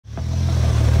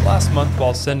Last month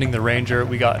while sending the Ranger,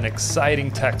 we got an exciting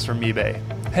text from eBay.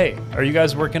 Hey, are you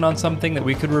guys working on something that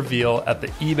we could reveal at the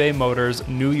eBay Motors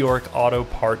New York Auto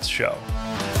Parts Show?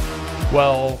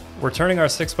 Well, we're turning our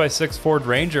 6x6 Ford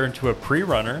Ranger into a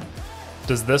pre-runner.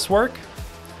 Does this work?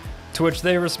 To which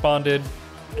they responded,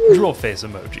 drool face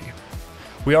emoji.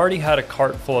 We already had a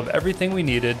cart full of everything we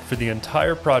needed for the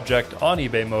entire project on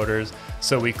eBay Motors,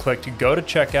 so we clicked go to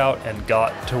checkout and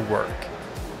got to work.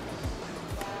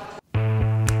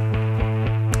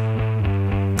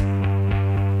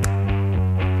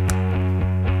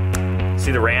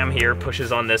 See, the ram here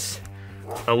pushes on this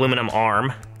aluminum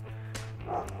arm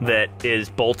that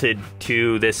is bolted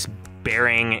to this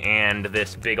bearing and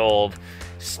this big old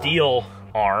steel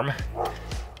arm,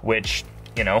 which,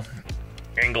 you know,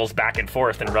 angles back and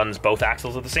forth and runs both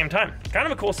axles at the same time. Kind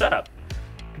of a cool setup.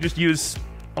 You just use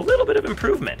a little bit of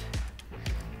improvement.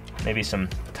 Maybe some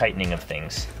tightening of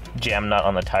things. Jam nut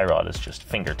on the tie rod is just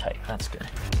finger tight. That's good.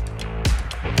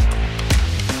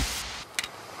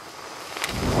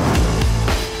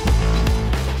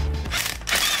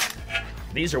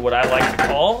 These are what I like to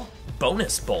call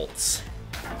bonus bolts.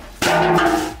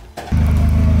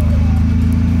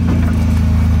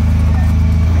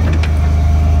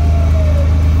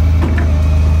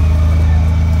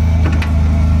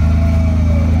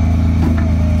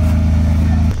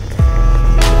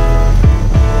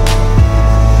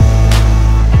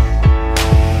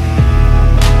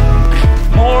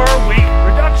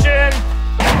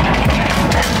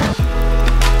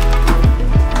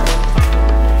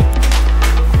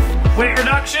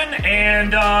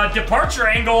 And departure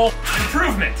angle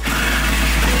improvement. I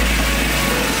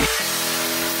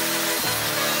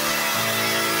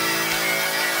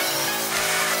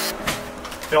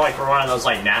feel like we're one of those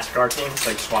like NASCAR teams,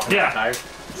 like swapping out tires.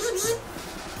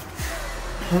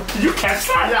 Did you catch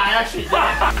that? Yeah, I actually did.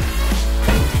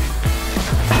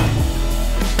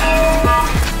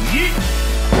 Yeet.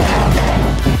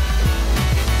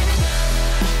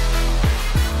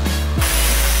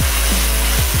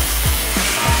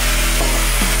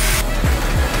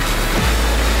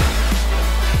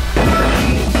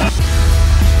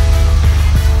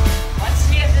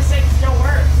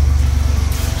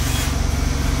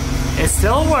 It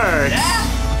still works. Yeah.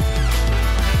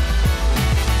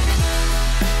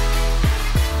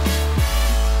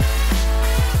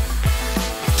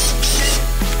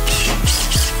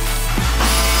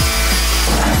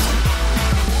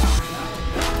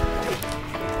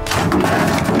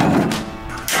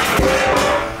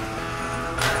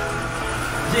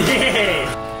 Yeah.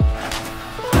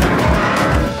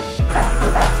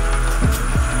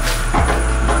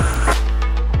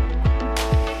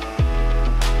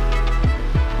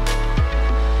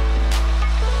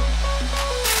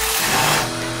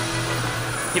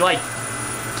 He like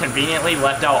conveniently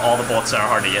left out all the bolts that are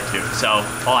hard to get to. So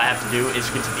all I have to do is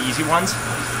get to the easy ones.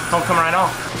 Don't come right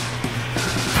off.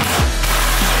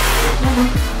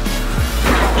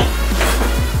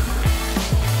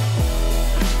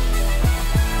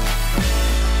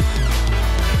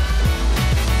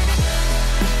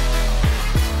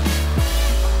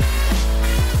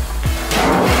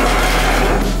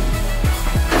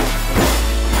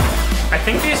 I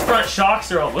think these front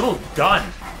shocks are a little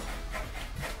done.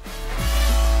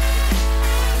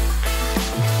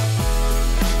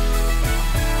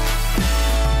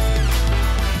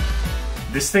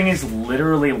 This thing is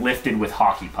literally lifted with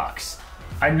hockey pucks.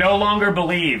 I no longer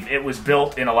believe it was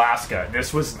built in Alaska.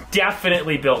 This was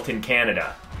definitely built in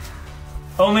Canada.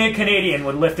 Only a Canadian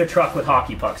would lift a truck with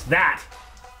hockey pucks. That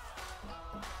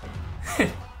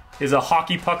is a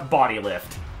hockey puck body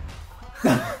lift.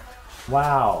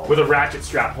 Wow. With a ratchet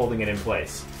strap holding it in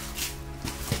place.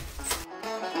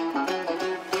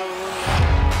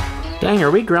 Dang,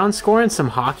 are we ground scoring some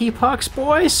hockey pucks,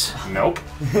 boys? Nope.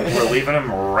 We're leaving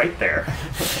them right there.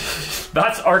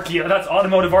 That's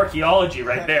automotive archaeology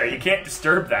right there. You can't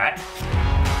disturb that.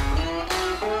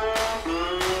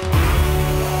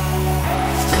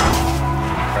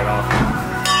 Right off.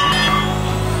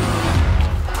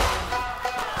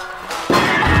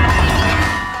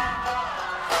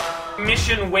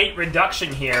 Mission weight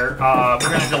reduction here. We're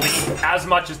going to delete as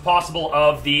much as possible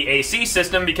of the AC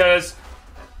system because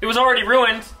it was already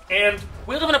ruined, and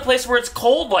we live in a place where it's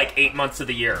cold like 8 months of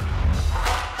the year.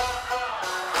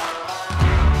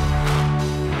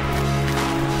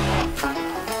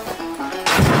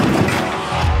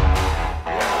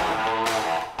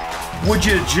 Would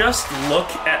you just look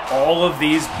at all of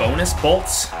these bonus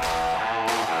bolts?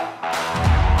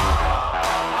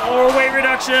 More weight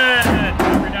reduction!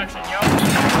 Weight reduction, yo.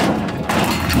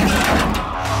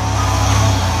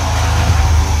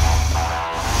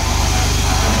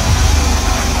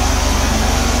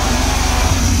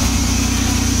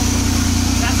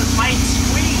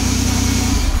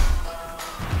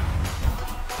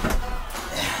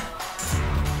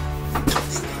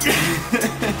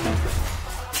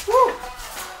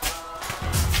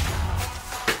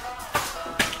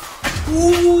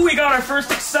 Ooh, we got our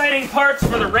first exciting parts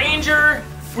for the Ranger.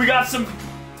 We got some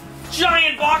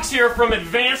giant box here from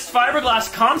Advanced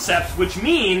Fiberglass Concepts, which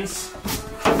means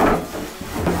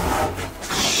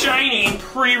shiny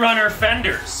pre-runner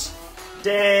fenders.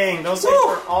 Dang, those things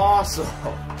are awesome.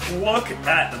 Look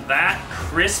at that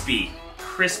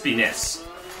crispiness.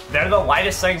 They're the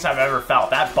lightest things I've ever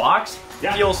felt. That box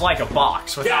feels like a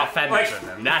box without fenders like, in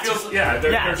them. That's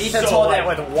they're Ethan's so holding it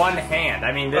light. with one hand.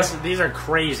 I mean, these are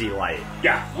crazy light.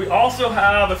 Yeah, we also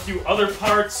have a few other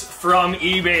parts from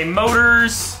eBay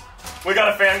Motors. We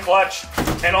got a fan clutch,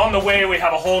 and on the way we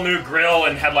have a whole new grill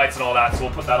and headlights and all that, so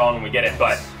we'll put that on when we get it.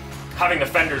 But having the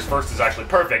fenders first is actually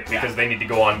perfect because they need to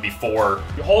go on before.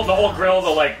 You hold the whole grill,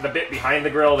 the bit behind the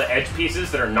grill, the edge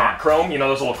pieces that are not chrome, you know,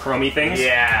 those little chromy things?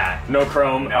 Yeah. No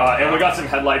chrome. And we got some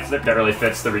headlights that really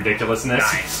fits the ridiculousness.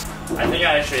 Nice. I think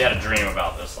I actually had a dream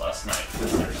about this last night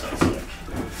because they're so sick.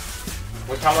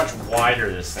 Look how much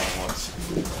wider this thing looks.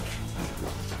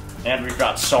 And we've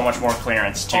got so much more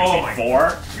clearance too. Oh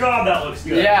before, God, that looks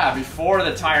good. Yeah, before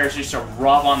the tires used to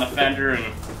rub on the fender and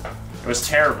it was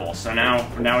terrible. So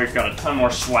now we've got a ton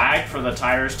more swag for the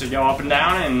tires to go up and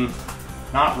down and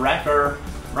not wreck our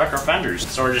fenders.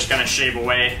 So we're just gonna shave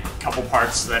away a couple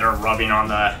parts that are rubbing on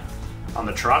the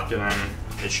truck, and then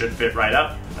it should fit right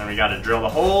up. Then we got to drill the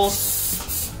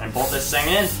holes and bolt this thing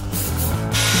in.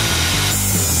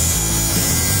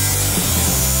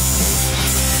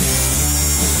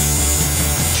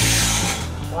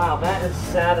 Wow, that is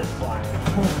satisfying.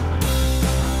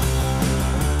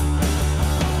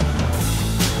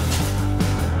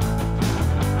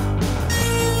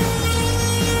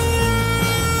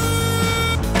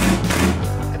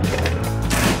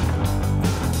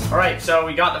 Alright, so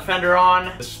we got the fender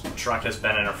on. This truck has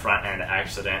been in a front end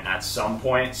accident at some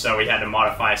point, so we had to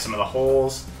modify some of the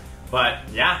holes. But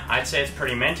yeah, I'd say it's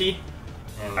pretty minty.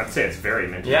 I'd say it's very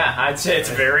minty. Yeah, I'd say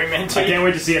it's very minty. I can't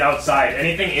wait to see it outside.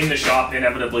 Anything in the shop,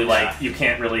 inevitably, you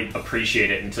can't really appreciate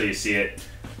it until you see it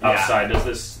outside. Does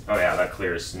this? Oh yeah, that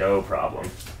clears, no problem.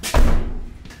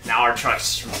 Now our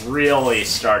truck's really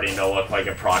starting to look like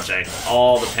a project.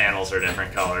 All the panels are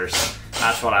different colors.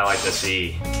 That's what I like to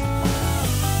see.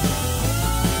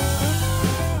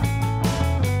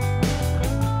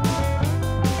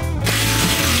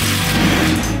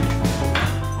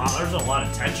 Wow, there's a lot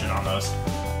of tension on those.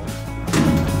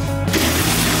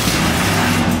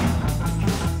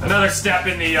 Another step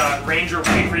in the Ranger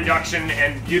weight reduction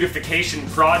and beautification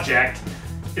project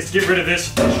is to get rid of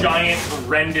this giant,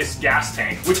 horrendous gas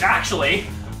tank, which actually,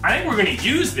 I think we're going to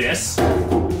use this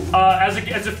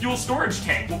as a fuel storage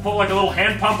tank. We'll put like a little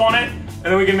hand pump on it, and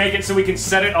then we can make it so we can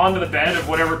set it onto the bed of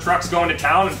whatever truck's going to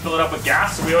town and fill it up with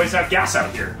gas, so we always have gas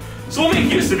out here. So we'll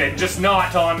make use of it, just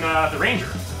not on the Ranger.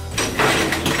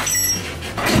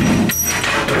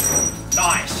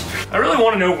 Nice. I really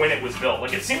want to know when it was built.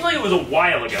 Like, it seems like it was a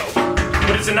while ago,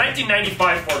 but it's a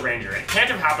 1995 Ford Ranger. It can't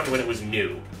have happened when it was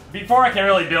new. Before I can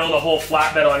really build a whole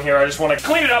flatbed on here, I just want to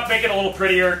clean it up, make it a little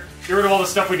prettier, get rid of all the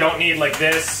stuff we don't need, like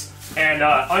this. And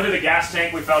under the gas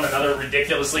tank, we found another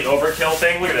ridiculously overkill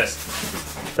thing. Look at this.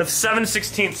 That's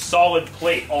 7/16 solid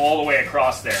plate all the way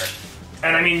across there.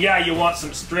 And I mean, yeah, you want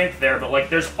some strength there, but like,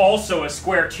 there's also a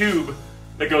square tube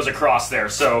that goes across there.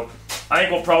 So I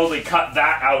think we'll probably cut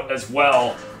that out as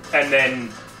well, and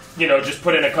then, you know, just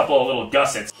put in a couple of little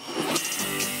gussets.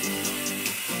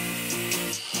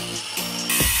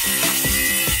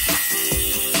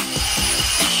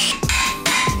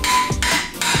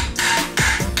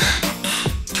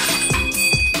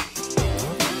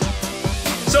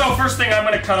 So first thing I'm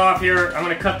going to cut off here, I'm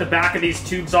going to cut the back of these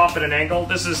tubes off at an angle.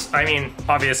 This is, I mean,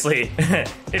 obviously,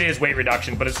 it is weight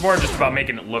reduction, but it's more just about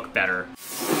making it look better.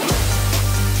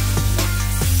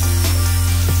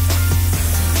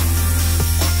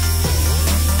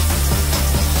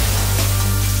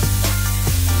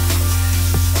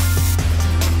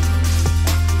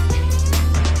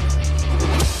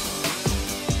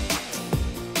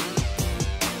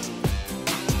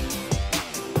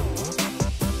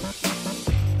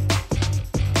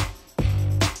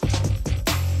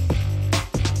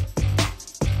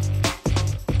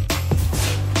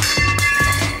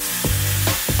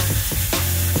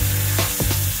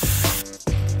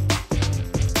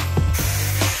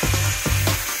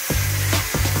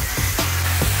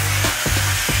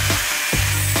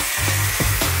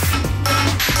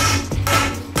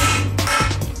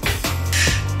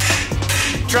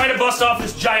 Trying to bust off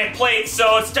this giant plate,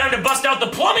 so it's time to bust out the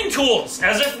plumbing tools,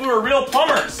 as if we were real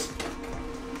plumbers.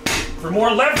 For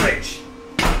more leverage.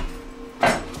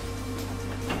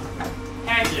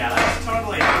 Heck yeah, that's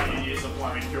totally how you use a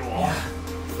plumbing tool.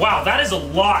 Wow, that is a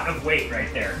lot of weight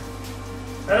right there.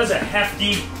 That is a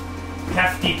hefty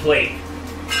hefty plate.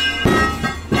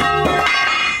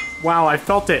 Wow, I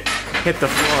felt it hit the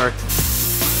floor.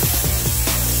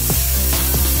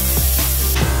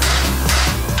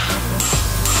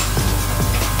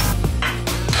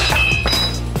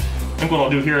 I think what I'll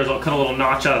do here is I'll cut a little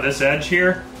notch out of this edge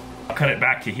here. I'll cut it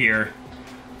back to here,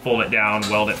 fold it down,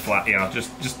 weld it flat, you know,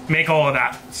 just make all of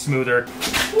that smoother.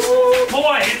 Ooh,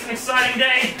 boy, it's an exciting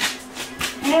day.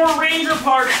 More Ranger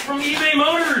parts from eBay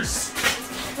Motors.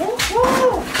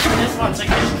 Woo-hoo. This one's like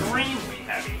extremely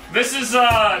heavy. This is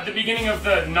the beginning of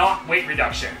the not weight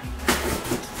reduction.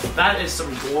 That is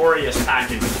some glorious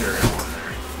packing material on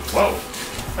there. Whoa,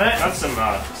 that's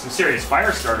some serious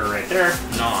fire starter right there.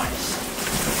 Nice.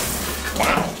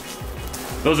 Wow.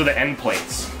 Those are the end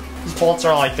plates. These bolts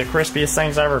are like the crispiest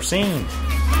things I've ever seen.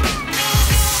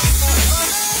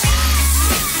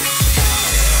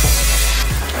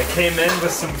 I came in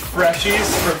with some freshies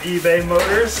from eBay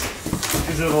Motors.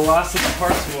 These are the last of the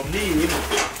parts we'll need.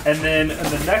 And then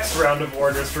in the next round of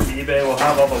orders from eBay, we'll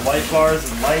have all the light bars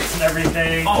and lights and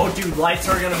everything. Oh, dude, lights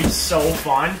are gonna be so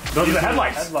fun. Those are the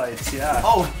headlights. Headlights, yeah.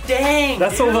 Oh, dang,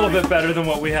 That's dude. a little bit better than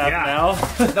what we have now.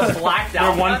 The blacked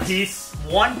out They're one ones? piece.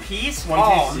 One piece? One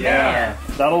Oh, piece, man.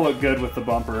 That'll look good with the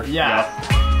bumper. Yeah.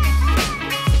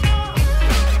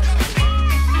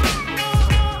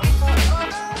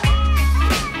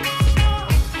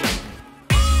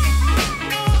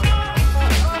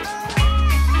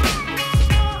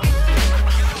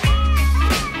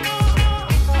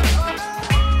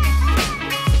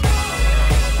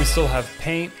 We still have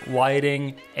paint,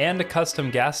 lighting, and a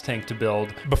custom gas tank to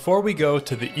build before we go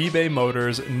to the eBay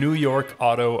Motors New York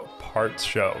Auto Parts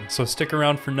Show. So stick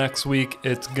around for next week,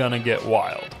 it's gonna get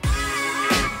wild.